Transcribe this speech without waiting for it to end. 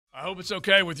I hope it's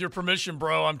okay with your permission,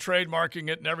 bro. I'm trademarking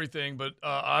it and everything, but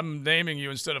I'm naming you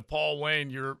instead of Paul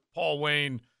Wane. You're Paul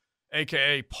Wane,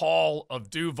 a.k.a. Paul of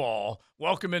Duval.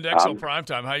 Welcome into XL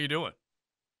Primetime. How you doing?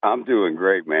 I'm doing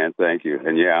great, man. Thank you.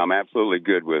 And, yeah, I'm absolutely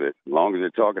good with it. As long as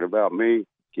they're talking about me,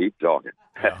 keep talking.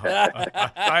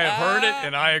 I have heard it,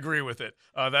 and I agree with it.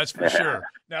 That's for sure.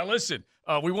 Now, listen,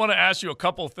 we want to ask you a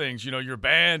couple of things, your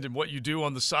band and what you do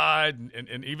on the side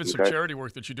and even some charity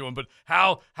work that you're doing. But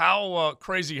how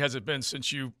crazy has it been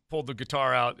since you pulled the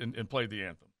guitar out and played the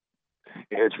anthem?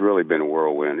 It's really been a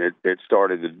whirlwind. It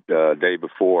started the day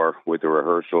before with the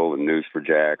rehearsal and News for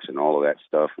Jacks and all of that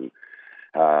stuff. And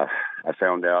I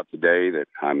found out today that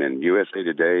I'm in USA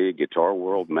Today, Guitar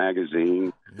World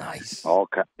magazine. Nice. All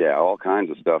kinds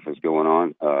of stuff is going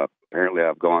on. Apparently,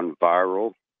 I've gone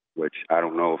viral, which I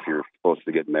don't know if you're supposed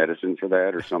to get medicine for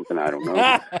that or something. I don't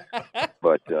know.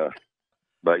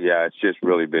 But yeah, it's just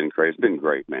really been crazy. It's been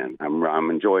great, man. I'm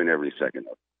enjoying every second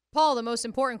of it. Paul, the most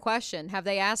important question, have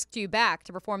they asked you back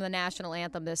to perform the national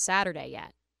anthem this Saturday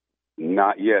yet?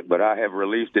 Not yet, but I have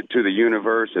released it to the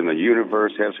universe, and the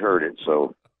universe has heard it,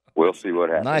 so we'll see what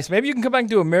happens. Nice. Maybe you can come back and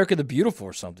do America the Beautiful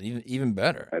or something, even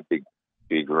better. That'd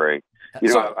be great.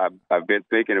 I've been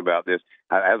thinking about this.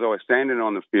 As I was standing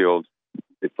on the field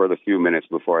for the few minutes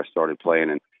before I started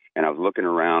playing, and I was looking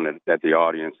around at the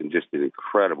audience and just an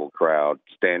incredible crowd,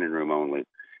 standing room only.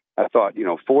 I thought,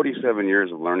 47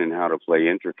 years of learning how to play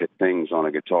intricate things on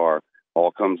a guitar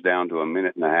all comes down to a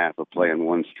minute and a half of playing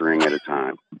one string at a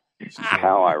time.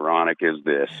 How ironic is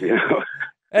this,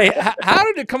 Hey, how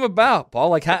did it come about, Paul?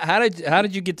 Like, how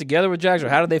did you get together with Jags, or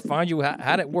how did they find you?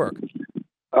 How did it work?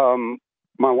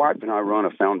 My wife and I run a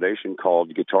foundation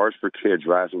called Guitars for Kids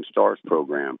Rising Stars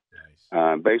program.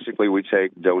 Basically, we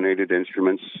take donated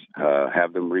instruments,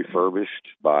 have them refurbished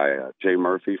by Jay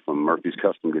Murphy from Murphy's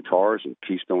Custom Guitars in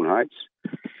Keystone Heights,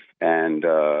 and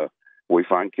we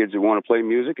find kids who want to play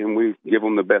music, and we give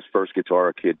them the best first guitar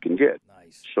a kid can get.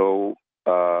 Nice. So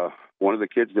one of the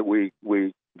kids that we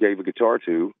gave a guitar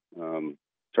to,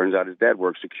 turns out his dad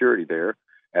worked security there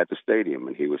at the stadium,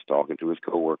 and he was talking to his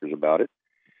coworkers about it.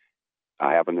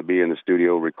 I happened to be in the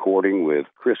studio recording with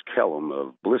Chris Kellum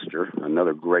of Blister,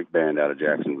 another great band out of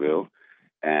Jacksonville,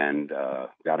 and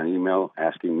got an email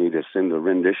asking me to send a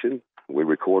rendition. We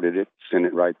recorded it, sent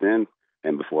it right then,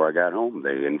 and before I got home,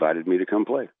 they invited me to come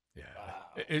play. Yeah,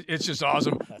 it's just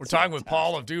awesome. We're talking with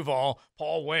Paul of Duval,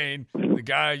 Paul Wane, the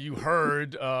guy you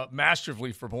heard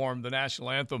masterfully perform the national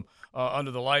anthem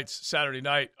under the lights Saturday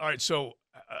night. All right, so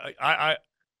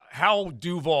how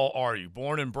Duval are you?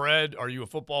 Born and bred? Are you a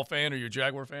football fan? Are you a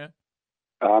Jaguar fan?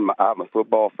 I'm a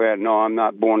football fan. No, I'm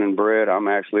not born and bred. I'm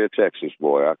actually a Texas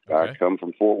boy. I come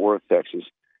from Fort Worth, Texas.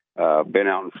 Been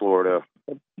out in Florida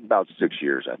about 6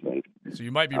 years, I think. So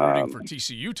you might be rooting for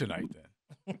TCU tonight then.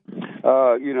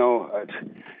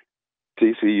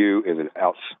 TCU is an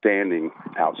outstanding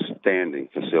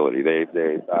facility.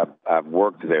 I've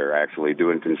worked there actually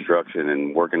doing construction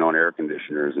and working on air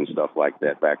conditioners and stuff like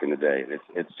that back in the day.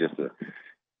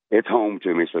 It's home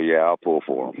to me. So yeah, I'll pull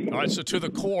for them. All right. So to the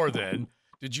core then,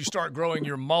 did you start growing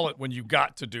your mullet when you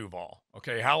got to Duval?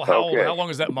 Okay. How long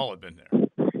has that mullet been there?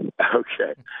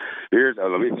 Okay.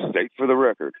 Let me state for the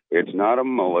record. It's not a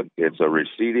mullet. It's a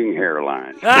receding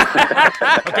hairline.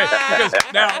 Okay. Because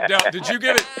now, did you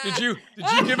give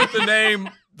it the name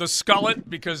the Skullet?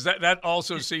 Because that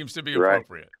also seems to be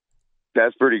appropriate.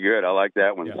 That's pretty good. I like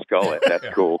that one, Skullet. That's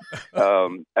cool.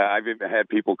 I've even had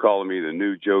people calling me the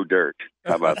new Joe Dirt.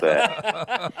 How about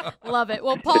that? Love it.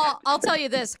 Well, Paul, I'll tell you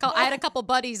this. I had a couple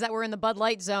buddies that were in the Bud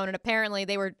Light zone, and apparently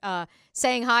they were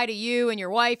saying hi to you and your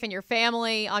wife and your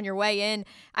family on your way in.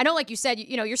 I know, like you said,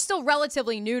 you're still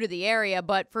relatively new to the area,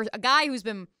 but for a guy who's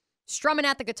been strumming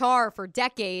at the guitar for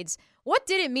decades, what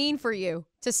did it mean for you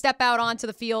to step out onto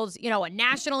the fields, a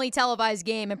nationally televised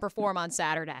game, and perform on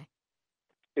Saturday?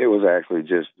 It was actually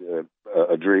just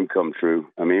a dream come true.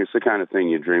 I mean, it's the kind of thing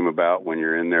you dream about when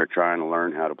you're in there trying to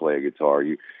learn how to play a guitar.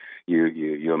 You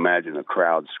imagine a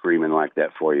crowd screaming like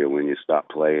that for you when you stop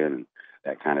playing and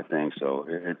that kind of thing. So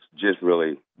it's just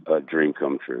really a dream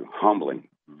come true. Humbling,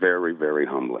 very, very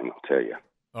humbling, I'll tell you.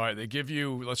 All right, they give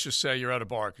you, let's just say you're at a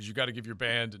bar, because you got to give your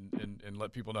band and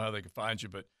let people know how they can find you.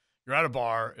 But you're at a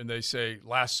bar and they say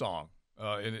last song,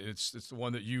 and it's the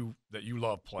one that you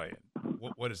love playing.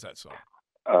 What is that song?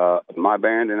 My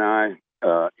band and I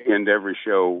end every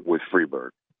show with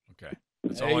Freebird. Okay.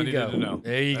 That's all I needed to know.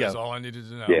 There you go. That's all I needed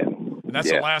to know. Yeah. And that's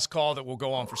the last call that will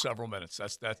go on for several minutes.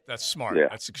 That's smart. Yeah.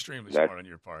 That's extremely smart on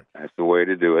your part. That's the way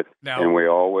to do it. Now, and we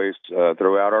always,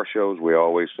 throughout our shows, we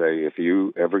always say, if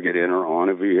you ever get in or on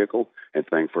a vehicle and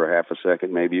think for a half a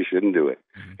second maybe you shouldn't do it,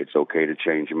 it's okay to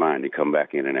change your mind and come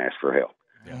back in and ask for help.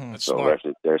 Yeah, that's So smart.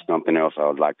 there's something else I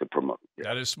would like to promote. Yeah.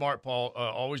 That is smart, Paul.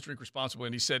 Always drink responsibly.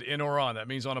 And he said in or on. That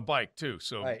means on a bike, too.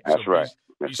 So, Right. That's right.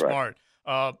 Be That's right. smart.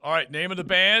 All right, name of the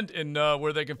band and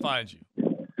where they can find you.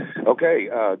 Okay,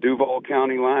 Duval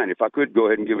County Line. If I could go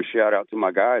ahead and give a shout out to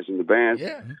my guys in the band.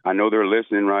 Yeah. I know they're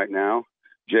listening right now.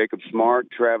 Jacob Smart,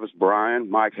 Travis Bryan,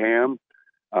 Mike Ham.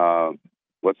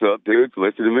 What's up, dudes?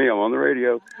 Listen to me. I'm on the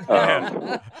radio.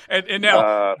 And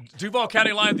now, Duval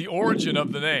County Line, the origin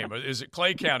of the name. Is it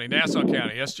Clay County, Nassau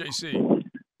County, SJC?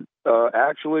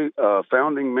 Actually,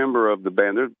 founding member of the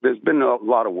band. There's been a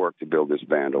lot of work to build this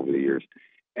band over the years.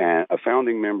 And a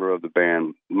founding member of the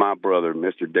band, my brother,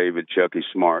 Mr. David Chucky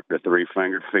Smart, the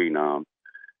three-fingered phenom.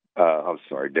 I'm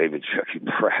sorry, David Chucky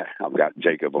Pratt. I've got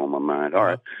Jacob on my mind. All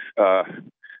right.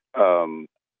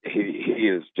 He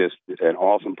is just an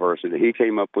awesome person. He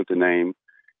came up with the name.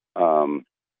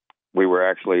 We were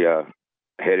actually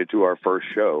headed to our first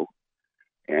show,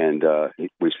 and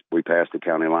we passed the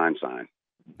county line sign.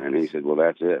 And he said, well,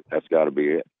 that's it. That's got to be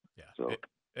it. Yeah. So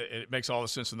It makes all the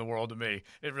sense in the world to me.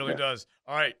 It really does.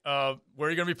 All right. Where are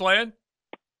you going to be playing?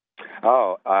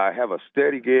 Oh, I have a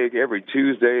steady gig every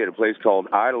Tuesday at a place called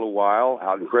Idlewild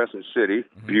out in Crescent City.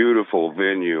 Mm-hmm. Beautiful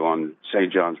venue on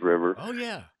St. Johns River. Oh,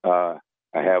 yeah. I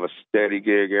have a steady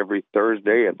gig every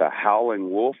Thursday at the Howling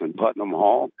Wolf in Putnam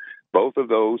Hall. Both of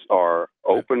those are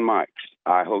open mics.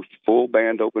 I host full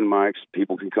band open mics.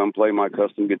 People can come play my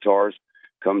custom guitars,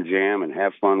 come jam and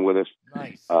have fun with us.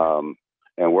 Nice.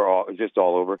 And we're all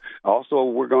over. Also,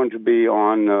 we're going to be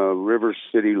on River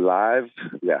City Live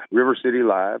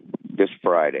this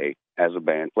Friday as a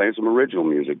band, playing some original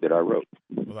music that I wrote.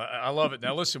 Well, I love it.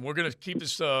 Now, listen, we're going to keep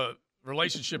this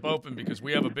relationship open because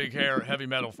we have a big hair Heavy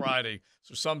Metal Friday.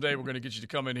 So someday we're going to get you to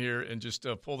come in here and just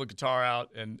pull the guitar out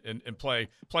and play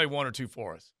one or two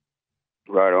for us.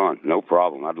 Right on. No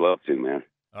problem. I'd love to, man.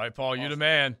 All right, Paul, you the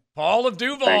man. Paul of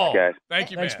Duval. Thanks, guys.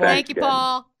 Thank you, Thanks, man. Paul. Thank you,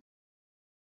 Paul.